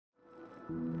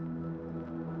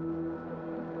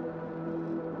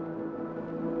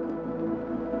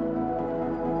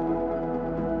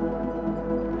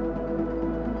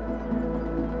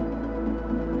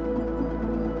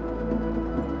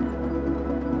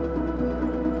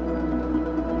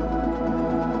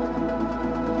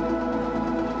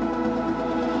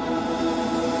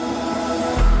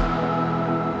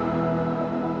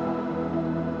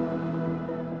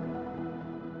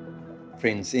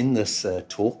Friends, in this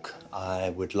talk, I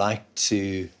would like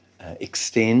to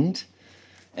extend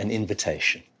an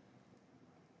invitation.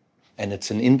 And it's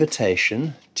an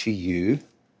invitation to you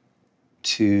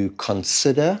to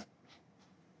consider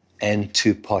and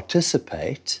to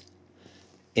participate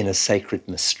in a sacred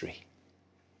mystery.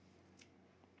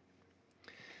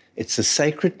 It's a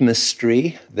sacred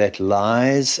mystery that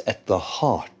lies at the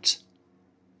heart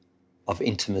of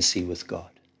intimacy with God.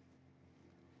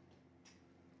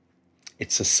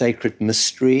 It's a sacred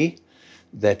mystery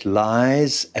that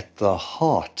lies at the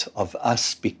heart of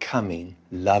us becoming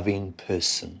loving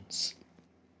persons.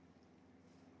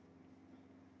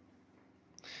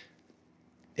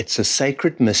 It's a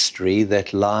sacred mystery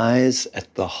that lies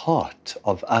at the heart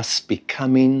of us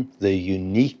becoming the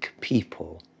unique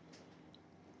people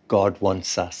God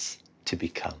wants us to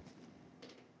become.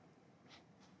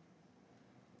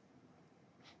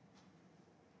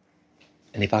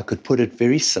 And if I could put it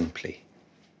very simply,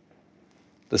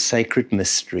 the sacred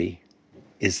mystery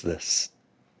is this: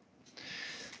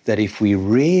 that if we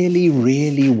really,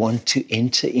 really want to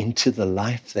enter into the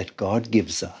life that God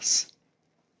gives us,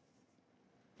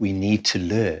 we need to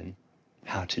learn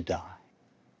how to die.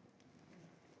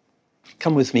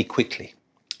 Come with me quickly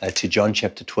to John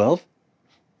chapter 12.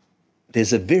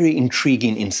 There's a very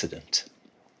intriguing incident.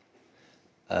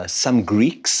 Some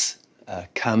Greeks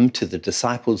come to the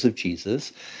disciples of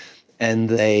Jesus and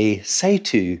they say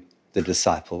to the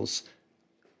disciples,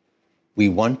 "We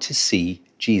want to see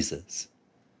Jesus."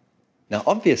 Now,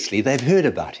 obviously, they've heard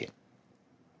about him,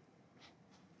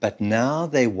 but now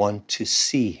they want to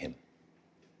see him.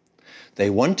 They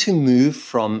want to move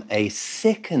from a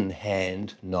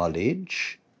second-hand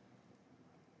knowledge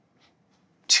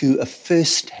to a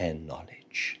first-hand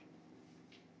knowledge.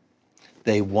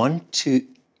 They want to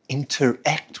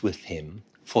interact with him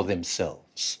for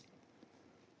themselves.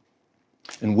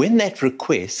 And when that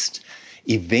request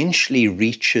eventually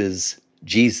reaches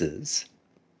Jesus,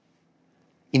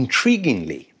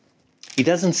 intriguingly, he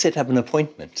doesn't set up an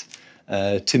appointment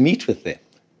to meet with them.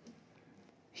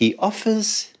 He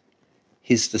offers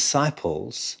his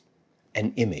disciples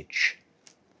an image.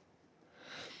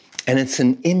 And it's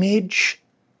an image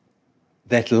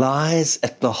that lies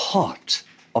at the heart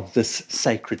of this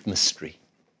sacred mystery.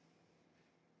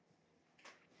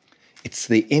 It's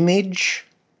the image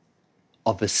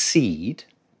of a seed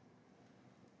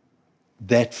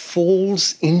that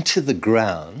falls into the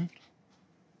ground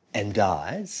and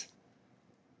dies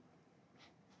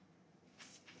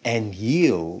and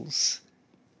yields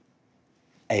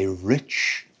a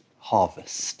rich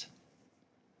harvest.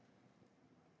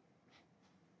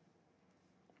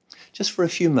 Just for a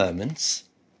few moments,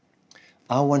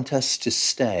 I want us to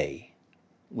stay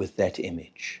with that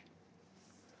image.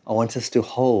 I want us to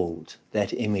hold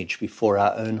that image before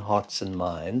our own hearts and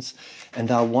minds,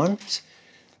 and I want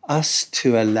us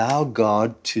to allow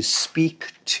God to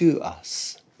speak to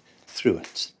us through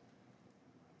it.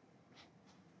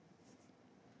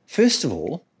 First of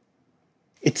all,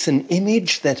 it's an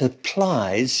image that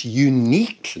applies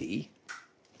uniquely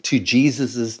to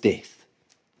Jesus' death.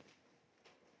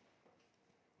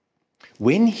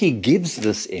 When he gives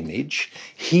this image,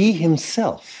 he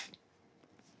himself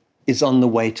is on the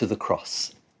way to the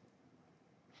cross.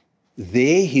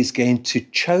 There he's going to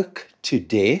choke to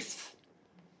death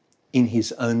in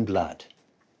his own blood.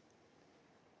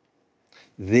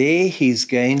 There he's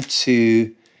going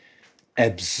to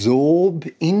absorb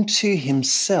into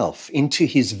himself, into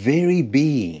his very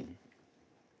being,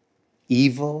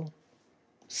 evil,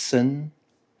 sin,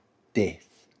 death.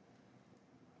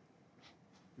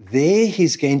 There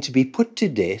he's going to be put to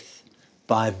death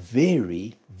by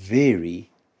very, very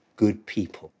good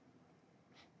people.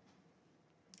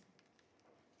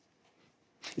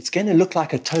 It's going to look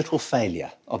like a total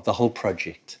failure of the whole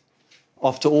project.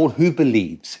 After all, who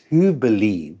believes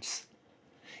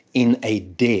in a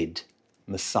dead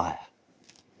Messiah?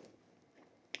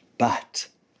 But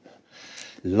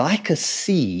like a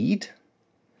seed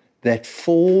that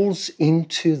falls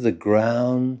into the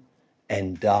ground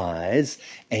and dies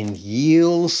and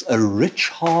yields a rich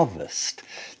harvest,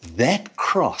 that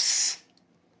cross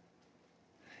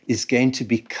is going to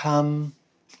become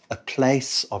a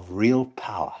place of real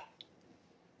power.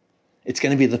 It's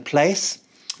going to be the place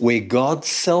where God's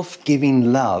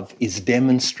self-giving love is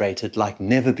demonstrated like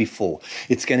never before.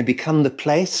 It's going to become the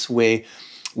place where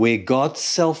God's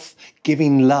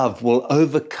self-giving love will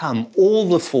overcome all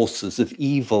the forces of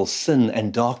evil, sin,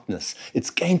 and darkness.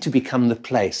 It's going to become the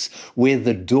place where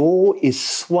the door is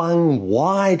swung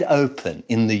wide open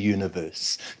in the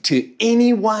universe to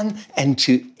anyone and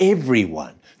to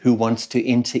everyone who wants to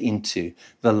enter into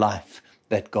the life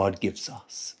that God gives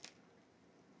us.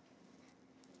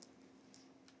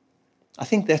 I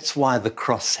think that's why the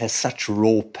cross has such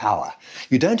raw power.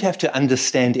 You don't have to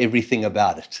understand everything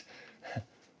about it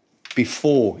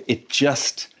before it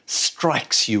just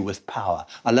strikes you with power.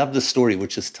 I love the story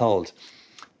which is told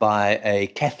by a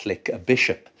Catholic, a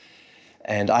bishop,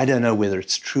 and I don't know whether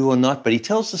it's true or not, but he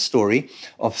tells the story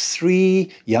of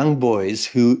 3 young boys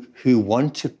who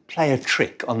want to play a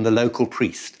trick on the local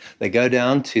priest. They go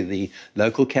down to the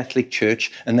local Catholic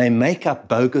church and they make up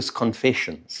bogus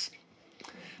confessions.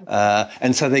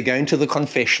 And so they go into the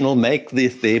confessional, make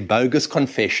their bogus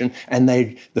confession, and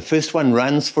the first one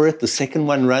runs for it, the second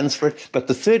one runs for it, but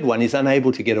the third one is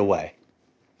unable to get away.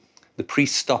 The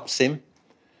priest stops him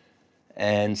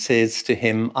and says to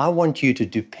him, I want you to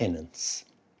do penance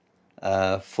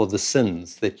for the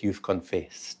sins that you've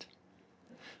confessed.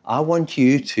 I want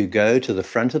you to go to the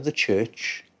front of the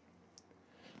church.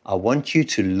 I want you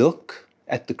to look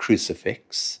at the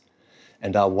crucifix,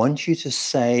 and I want you to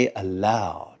say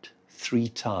aloud 3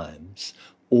 times,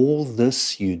 all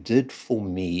this you did for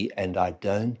me, and I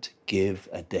don't give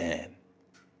a damn.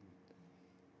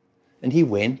 And he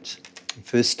went,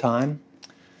 first time,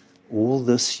 all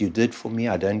this you did for me,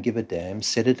 I don't give a damn,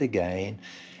 said it again,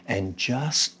 and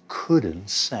just couldn't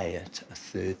say it a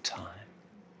 3rd time.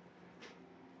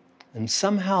 And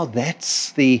somehow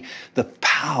that's the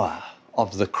power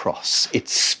of the cross. It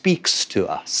speaks to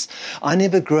us. I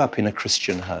never grew up in a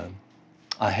Christian home.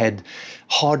 I had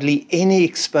hardly any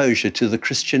exposure to the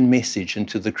Christian message and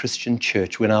to the Christian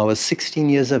church. When I was 16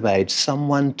 years of age,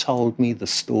 someone told me the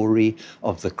story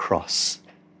of the cross.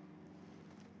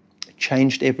 It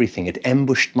changed everything. It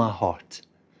ambushed my heart.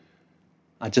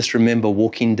 I just remember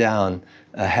walking down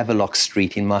Havelock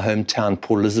Street in my hometown,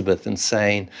 Port Elizabeth, and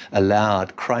saying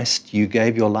aloud, Christ, you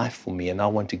gave your life for me, and I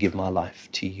want to give my life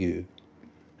to you.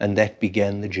 And that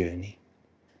began the journey.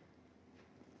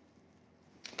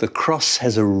 The cross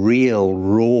has a real,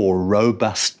 raw,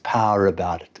 robust power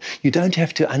about it. You don't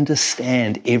have to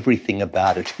understand everything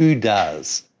about it. Who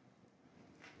does?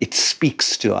 It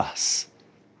speaks to us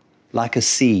like a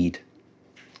seed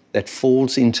that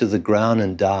falls into the ground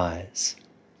and dies.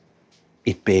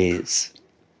 It bears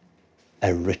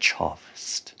a rich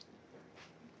harvest.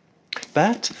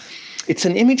 But it's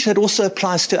an image that also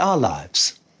applies to our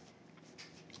lives.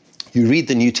 You read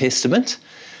the New Testament.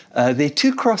 There are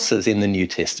 2 crosses in the New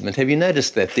Testament. Have you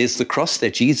noticed that? There's the cross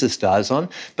that Jesus dies on,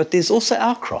 but there's also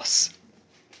our cross.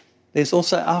 There's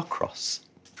also our cross.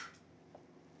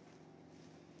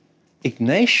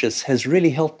 Ignatius has really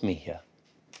helped me here.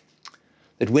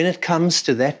 That when it comes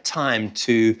to that time,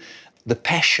 to the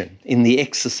passion in the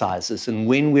exercises, and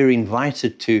when we're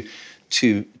invited to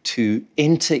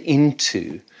enter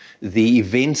into the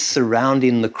events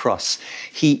surrounding the cross,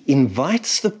 he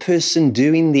invites the person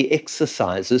doing the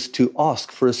exercises to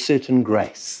ask for a certain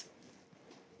grace.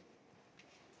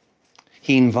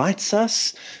 He invites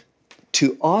us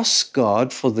to ask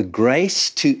God for the grace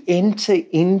to enter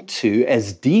into,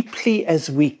 as deeply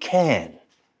as we can,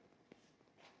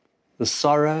 the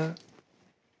sorrow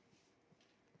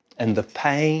and the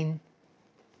pain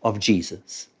of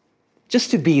Jesus. Just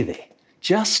to be there.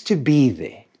 Just to be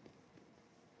there.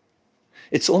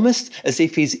 It's almost as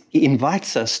if he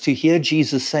invites us to hear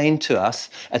Jesus saying to us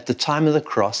at the time of the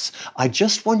cross, I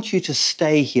just want you to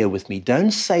stay here with me.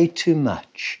 Don't say too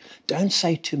much. Don't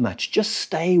say too much. Just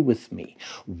stay with me.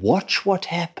 Watch what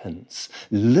happens.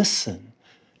 Listen.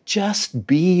 Just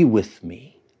be with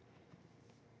me.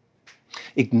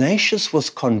 Ignatius was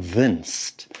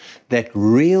convinced that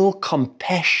real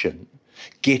compassion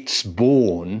gets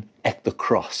born at the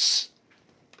cross.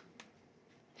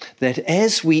 That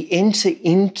as we enter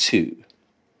into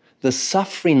the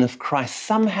suffering of Christ,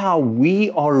 somehow we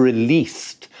are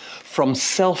released from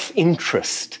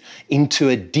self-interest into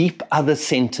a deep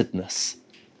other-centeredness.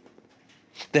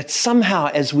 That somehow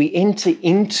as we enter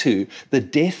into the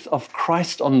death of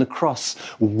Christ on the cross,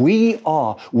 we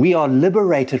are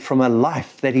liberated from a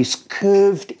life that is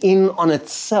curved in on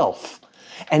itself,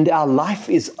 and our life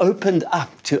is opened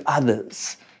up to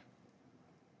others.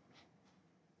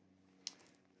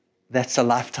 That's a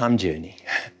lifetime journey,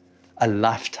 a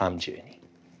lifetime journey.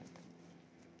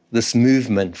 This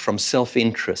movement from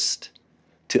self-interest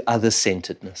to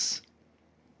other-centeredness.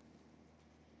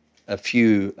 A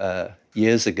few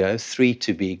years ago, 3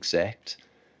 to be exact,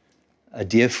 a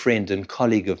dear friend and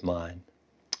colleague of mine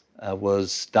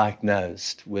was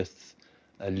diagnosed with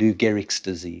Lou Gehrig's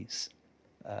disease,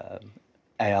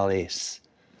 ALS,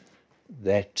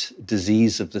 that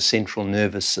disease of the central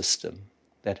nervous system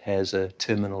that has a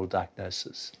terminal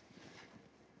diagnosis.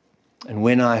 And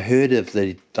when I heard of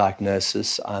the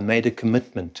diagnosis, I made a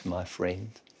commitment to my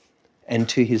friend and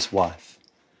to his wife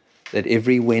that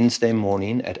every Wednesday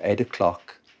morning at 8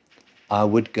 o'clock, I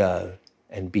would go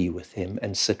and be with him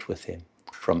and sit with him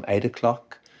from 8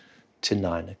 o'clock to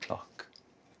 9 o'clock.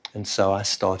 And so I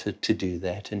started to do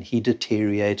that, and he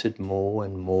deteriorated more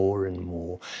and more and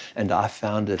more. And I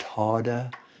found it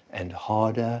harder and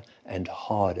harder and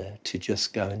harder to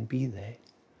just go and be there.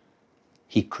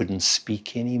 He couldn't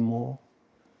speak anymore.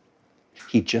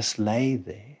 He just lay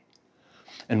there.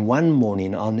 And one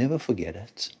morning, I'll never forget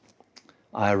it,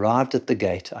 I arrived at the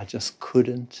gate. I just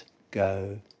couldn't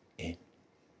go in.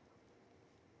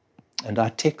 And I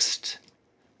text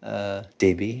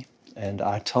Debbie, and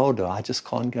I told her, I just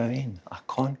can't go in. I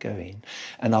can't go in.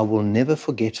 And I will never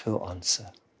forget her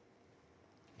answer.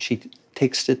 She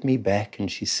texted me back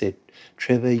and she said,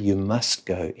 Trevor, you must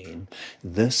go in.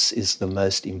 This is the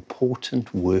most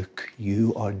important work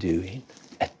you are doing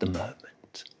at the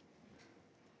moment.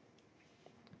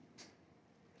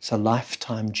 It's a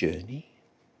lifetime journey.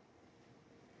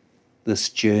 This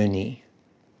journey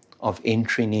of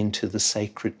entering into the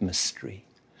sacred mystery,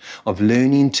 of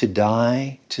learning to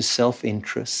die to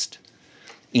self-interest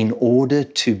in order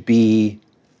to be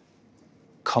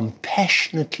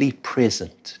compassionately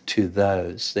present to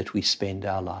those that we spend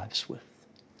our lives with.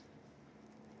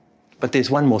 But there's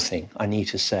one more thing I need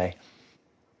to say.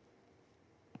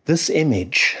 This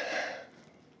image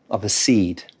of a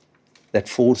seed that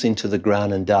falls into the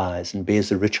ground and dies and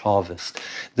bears a rich harvest,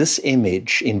 this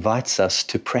image invites us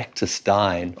to practice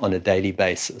dying on a daily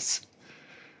basis.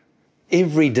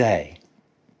 Every day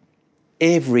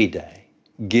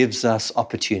gives us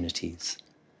opportunities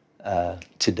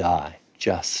to die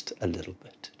just a little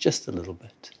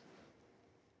bit.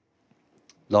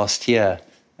 Last year,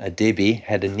 Debbie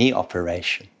had a knee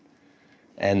operation,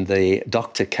 and the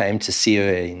doctor came to see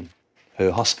her in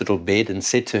her hospital bed and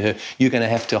said to her, you're going to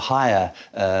have to hire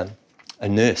a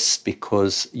nurse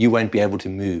because you won't be able to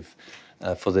move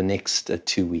for the next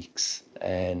 2 weeks.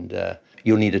 And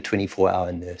you'll need a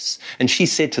 24-hour nurse. And she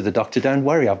said to the doctor, don't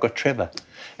worry, I've got Trevor.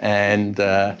 And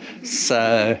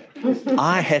so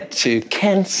I had to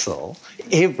cancel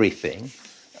everything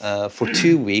for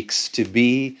 2 weeks to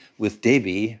be with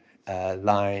Debbie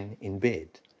lying in bed.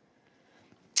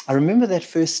 I remember that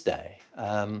first day.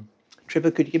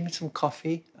 Trevor, could you give me some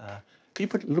coffee? Could you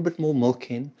put a little bit more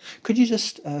milk in? Could you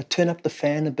just turn up the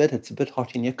fan a bit? It's a bit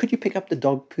hot in here. Could you pick up the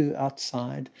dog poo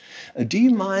outside? Do you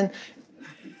mind?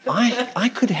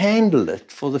 I could handle it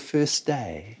for the first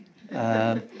day.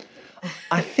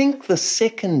 I think the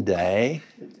second day,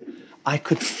 I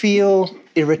could feel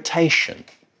irritation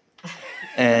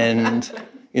and,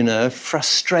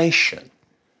 frustration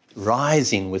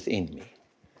rising within me.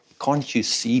 Can't you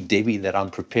see, Debbie, that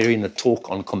I'm preparing a talk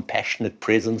on compassionate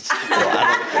presence?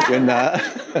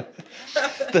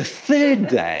 The third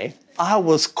day, I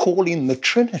was calling the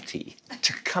Trinity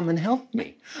to come and help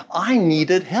me. I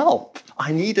needed help.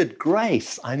 I needed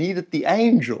grace. I needed the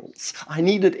angels. I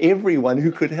needed everyone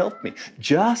who could help me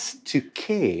just to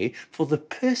care for the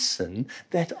person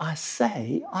that I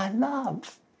say I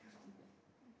love.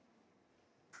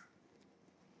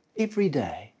 Every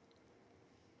day,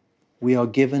 we are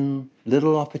given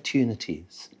little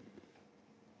opportunities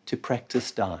to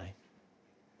practice dying.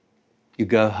 You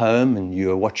go home and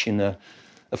you're watching a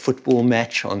football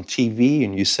match on TV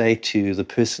and you say to the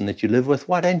person that you live with,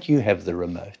 why don't you have the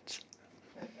remote?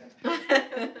 A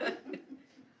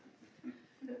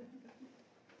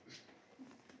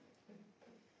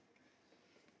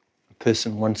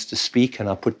person wants to speak and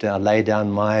I lay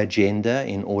down my agenda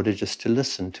in order just to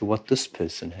listen to what this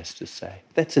person has to say.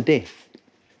 That's a death.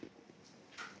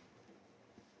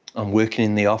 I'm working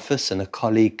in the office and a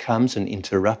colleague comes and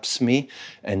interrupts me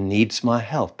and needs my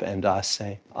help. And I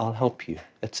say, I'll help you.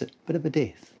 That's a bit of a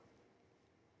death.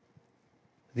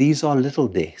 These are little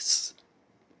deaths.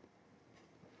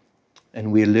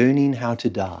 And we're learning how to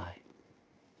die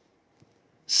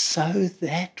so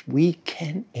that we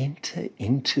can enter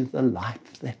into the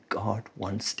life that God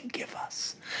wants to give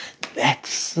us.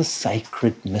 That's the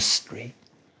sacred mystery.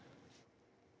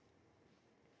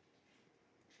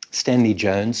 Stanley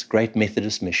Jones, great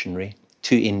Methodist missionary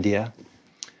to India.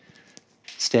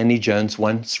 Stanley Jones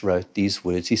once wrote these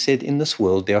words. He said, in this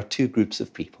world, there are two groups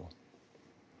of people.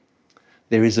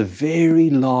 There is a very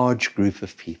large group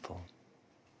of people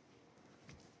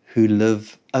who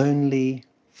live only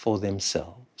for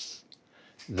themselves.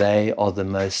 They are the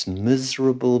most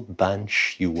miserable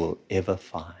bunch you will ever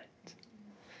find.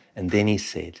 And then he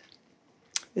said,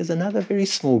 there's another very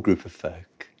small group of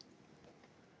folk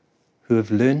who have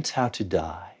learnt how to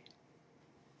die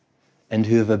and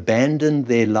who have abandoned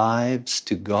their lives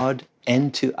to God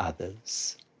and to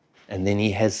others. And then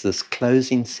he has this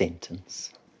closing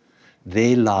sentence.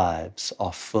 their lives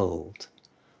are filled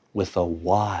with a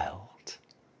wild,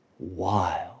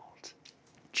 wild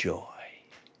joy.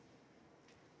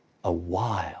 A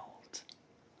wild,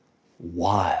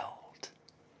 wild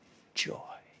joy.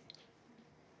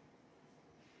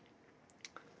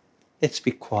 Let's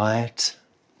be quiet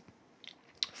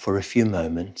for a few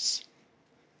moments.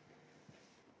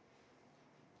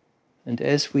 And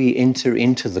as we enter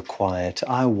into the quiet,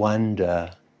 I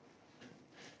wonder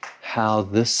how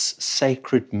this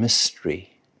sacred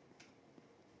mystery,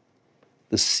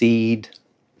 the seed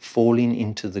falling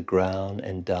into the ground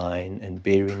and dying and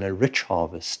bearing a rich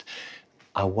harvest,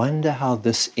 I wonder how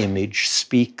this image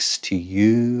speaks to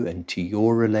you and to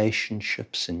your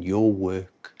relationships and your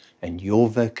work and your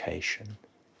vocation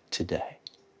today.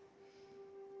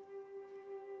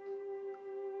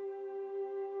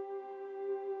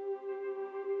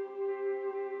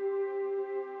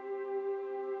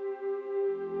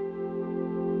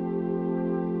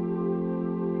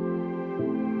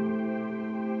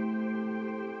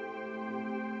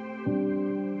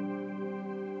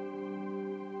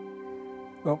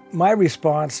 Well, my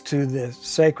response to the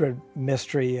sacred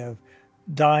mystery of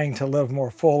dying to live more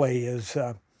fully is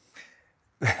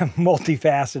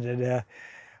multifaceted.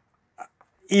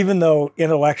 Even though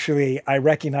intellectually I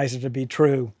recognize it to be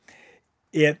true,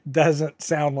 it doesn't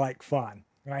sound like fun.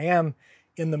 I am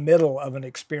in the middle of an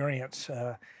experience.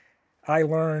 I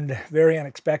learned very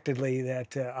unexpectedly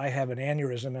that I have an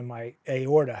aneurysm in my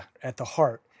aorta at the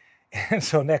heart. And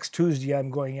so next Tuesday I'm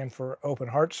going in for open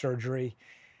heart surgery,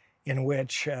 in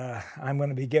which I'm going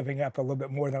to be giving up a little bit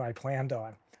more than I planned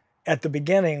on. At the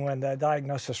beginning, when the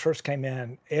diagnosis first came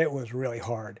in, it was really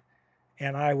hard.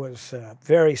 And I was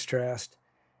very stressed.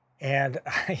 And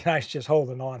I was just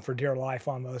holding on for dear life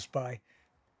almost by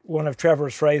one of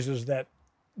Trevor's phrases that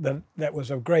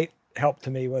was of great help to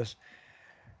me was,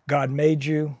 God made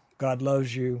you, God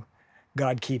loves you,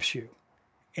 God keeps you.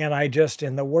 And I just,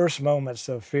 in the worst moments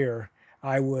of fear,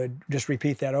 I would just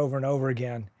repeat that over and over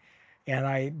again. And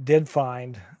I did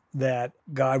find that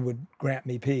God would grant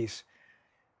me peace.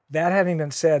 That having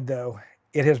been said, though,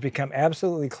 it has become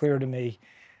absolutely clear to me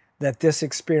that this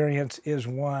experience is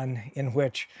one in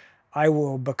which I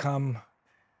will become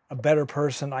a better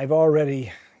person. I've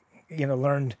already,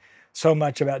 learned so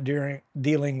much about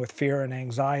dealing with fear and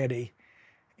anxiety.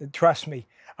 Trust me,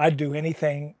 I'd do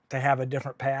anything to have a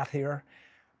different path here.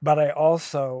 But I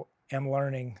also am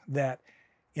learning that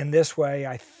in this way,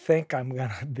 I think I'm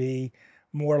going to be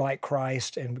more like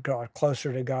Christ and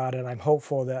closer to God. And I'm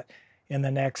hopeful that in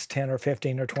the next 10 or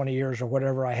 15 or 20 years or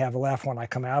whatever I have left when I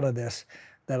come out of this,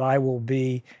 that I will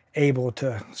be able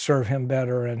to serve him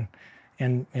better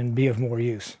and be of more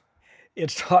use.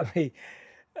 It's taught me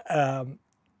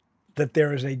that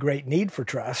there is a great need for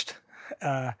trust,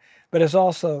 but it's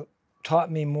also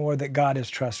taught me more that God is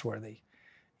trustworthy.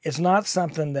 It's not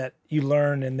something that you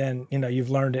learn and then,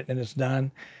 you've learned it and it's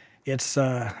done. It's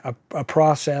a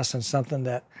process and something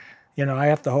that, I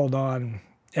have to hold on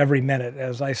every minute.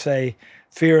 As I say,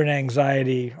 fear and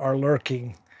anxiety are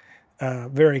lurking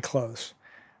very close.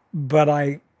 But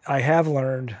I have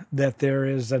learned that there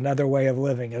is another way of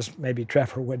living, as maybe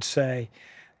Trevor would say.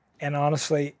 And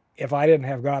honestly, if I didn't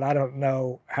have God, I don't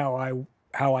know how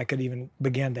I could even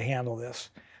begin to handle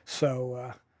this.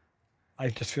 So I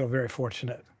just feel very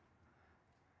fortunate.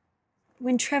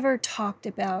 When Trevor talked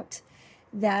about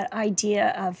that idea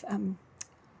of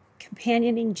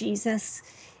companioning Jesus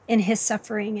in his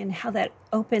suffering and how that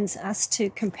opens us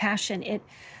to compassion, it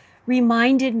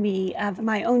reminded me of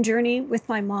my own journey with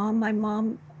my mom. My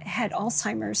mom had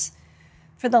Alzheimer's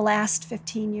for the last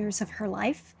 15 years of her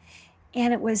life.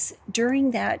 And it was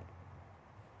during that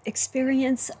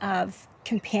experience of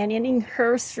companioning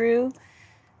her through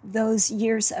those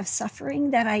years of suffering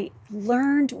that I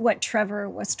learned what Trevor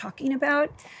was talking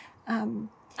about. I'm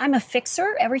a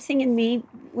fixer. Everything in me,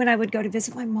 when I would go to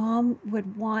visit my mom,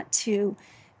 would want to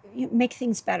make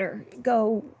things better,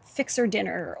 go fix her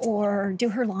dinner or do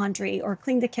her laundry or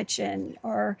clean the kitchen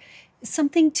or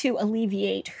something to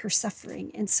alleviate her suffering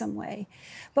in some way.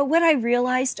 But what I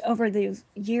realized over the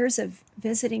years of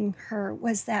visiting her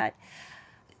was that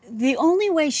the only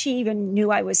way she even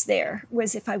knew I was there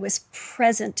was if I was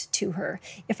present to her,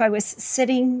 if I was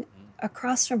sitting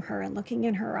across from her and looking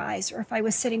in her eyes, or if I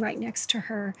was sitting right next to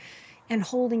her and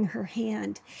holding her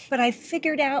hand. But I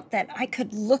figured out that I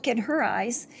could look in her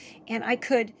eyes and I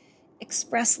could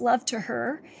express love to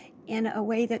her in a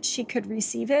way that she could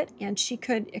receive it, and she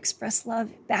could express love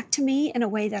back to me in a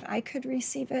way that I could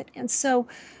receive it. And so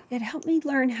it helped me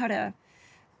learn how to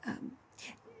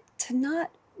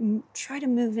not try to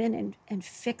move in and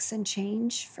fix and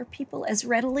change for people as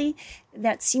readily.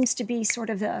 That seems to be sort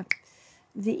of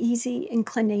the easy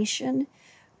inclination,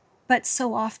 but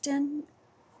so often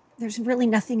there's really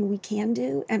nothing we can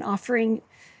do, and offering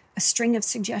a string of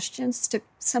suggestions to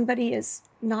somebody is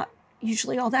not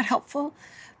usually all that helpful,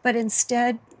 but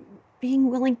instead being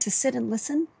willing to sit and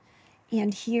listen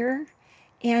and hear,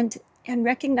 and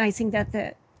recognizing that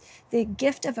the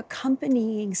gift of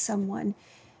accompanying someone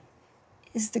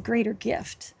is the greater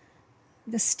gift,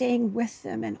 the staying with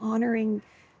them and honoring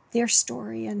their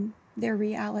story and their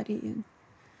reality and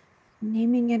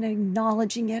naming and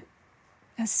acknowledging it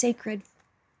as sacred.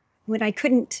 When I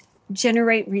couldn't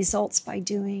generate results by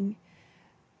doing,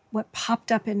 what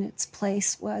popped up in its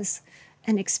place was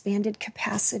an expanded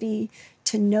capacity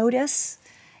to notice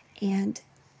and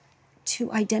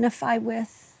to identify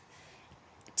with,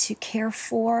 to care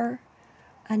for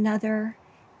another,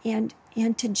 and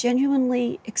to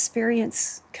genuinely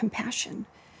experience compassion.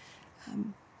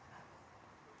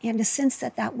 And a sense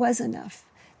that that was enough,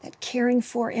 that caring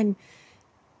for and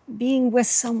being with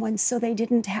someone so they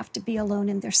didn't have to be alone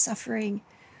in their suffering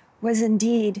was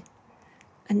indeed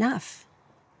enough.